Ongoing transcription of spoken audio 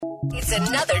It's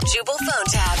another Jubal phone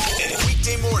tab.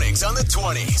 Weekday mornings on the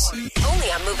 20s.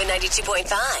 Only on Moving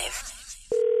 92.5.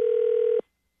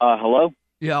 Hello?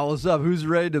 Yeah, what's up? Who's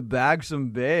ready to bag some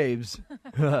babes?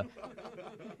 Excuse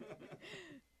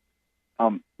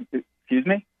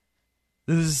me?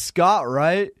 This is Scott,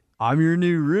 right? I'm your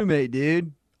new roommate,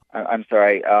 dude. I'm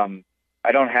sorry. I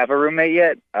don't have a roommate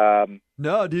yet.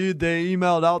 No, dude, they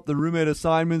emailed out the roommate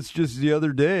assignments just the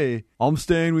other day. I'm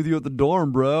staying with you at the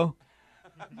dorm, bro.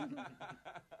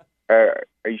 Are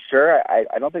you sure? I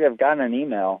don't think I've gotten an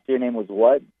email. Your name was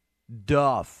what?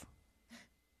 Duff.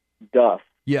 Duff.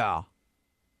 Yeah.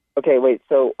 Okay, wait.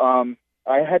 So,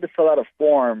 I had to fill out a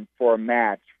form for a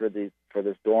match for this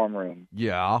dorm room.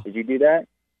 Yeah. Did you do that?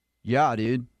 Yeah,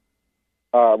 dude.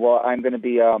 Well, I'm going to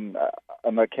be a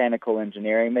mechanical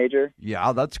engineering major.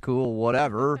 Yeah, that's cool.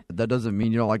 Whatever. That doesn't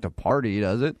mean you don't like to party,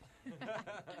 does it?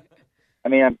 I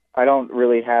mean, I don't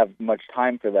really have much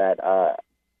time for that.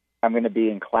 I'm going to be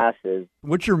in classes.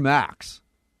 What's your max?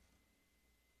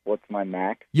 What's my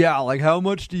max? Yeah, like how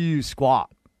much do you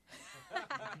squat?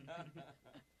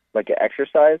 Like an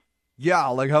exercise? Yeah,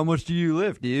 like how much do you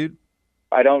lift, dude?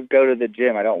 I don't go to the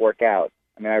gym. I don't work out.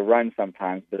 I mean, I run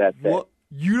sometimes, but that's it.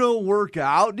 You don't work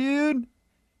out, dude?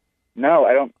 No,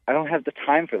 I don't have the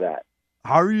time for that.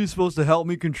 How are you supposed to help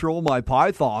me control my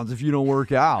pythons if you don't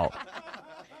work out?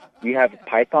 You have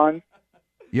pythons?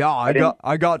 Yeah,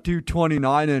 I got two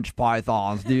 29-inch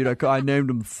pythons, dude. I named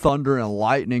them Thunder and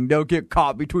Lightning. Don't get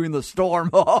caught between the storm.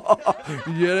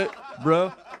 You get it,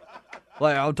 bro?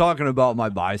 Like, I'm talking about my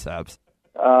biceps.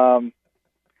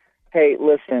 Hey,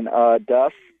 listen,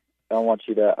 Duff, I don't want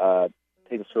you to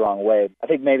take this the wrong way. I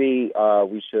think maybe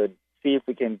we should see if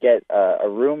we can get a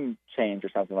room change or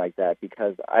something like that,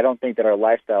 because I don't think that our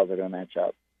lifestyles are going to match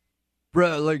up.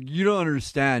 Bro, like, you don't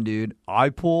understand, dude.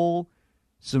 I pull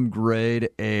some grade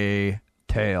A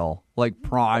tail, like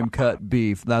prime cut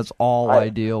beef. That's all I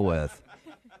deal with.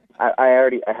 I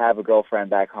have a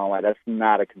girlfriend back home. That's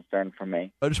not a concern for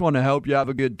me. I just want to help you have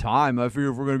a good time. I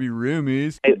figure if we're going to be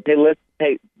roomies.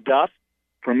 Hey, Duff,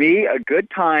 for me, a good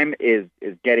time is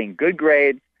getting good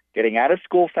grades, getting out of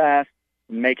school fast,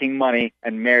 making money,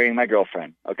 and marrying my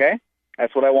girlfriend, okay?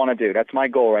 That's what I want to do. That's my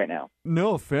goal right now.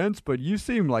 No offense, but you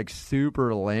seem like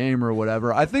super lame or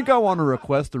whatever. I think I want to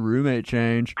request a roommate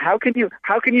change. How can you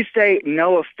say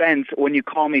no offense when you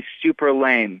call me super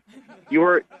lame?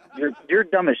 You're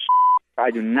dumb as shit. I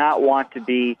do not want to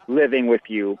be living with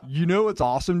you. You know what's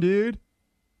awesome, dude?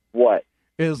 What?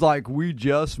 Is like we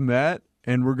just met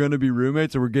and we're going to be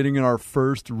roommates and we're getting in our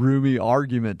first roomie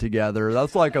argument together.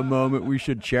 That's like a moment we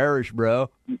should cherish,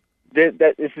 bro. This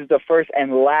is the first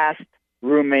and last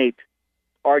roommate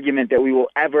argument that we will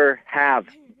ever have,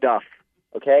 Duff,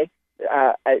 okay?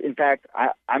 In fact,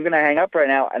 I'm going to hang up right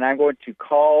now, and I'm going to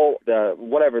call the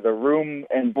room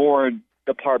and board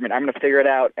department. I'm going to figure it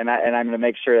out, and I'm going to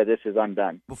make sure that this is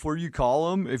undone. Before you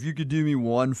call him, if you could do me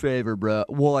one favor, bro.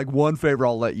 Well, like one favor,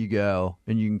 I'll let you go,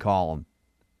 and you can call him.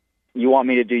 You want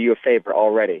me to do you a favor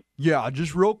already? Yeah,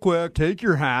 just real quick, take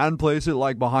your hand, place it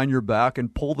like behind your back,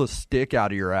 and pull the stick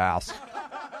out of your ass.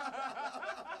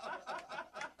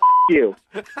 You.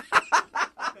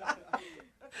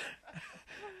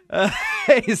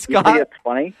 Hey, Scott. You think it's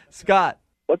funny? Scott.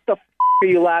 What the are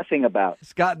you laughing about?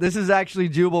 Scott, this is actually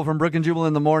Jubal from Brook and Jubal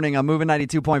in the Morning. I'm moving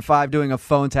 92.5 doing a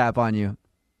phone tap on you.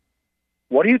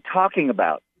 What are you talking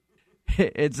about?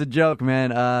 It's a joke,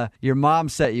 man. Your mom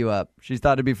set you up. She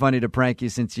thought it'd be funny to prank you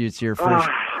since it's your first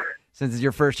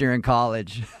year in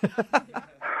college.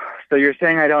 So you're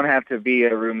saying I don't have to be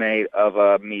a roommate of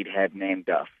a meathead named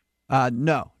Duff?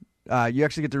 No. You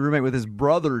actually get to roommate with his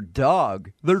brother,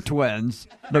 Doug. They're twins.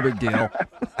 No big deal.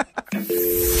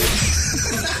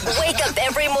 Wake up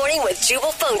every morning with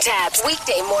Jubal phone tabs.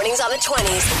 Weekday mornings on the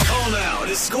 20s. Call now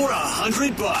to score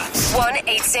 $100.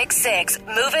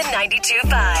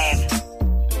 1-866-MOVIN-92.5.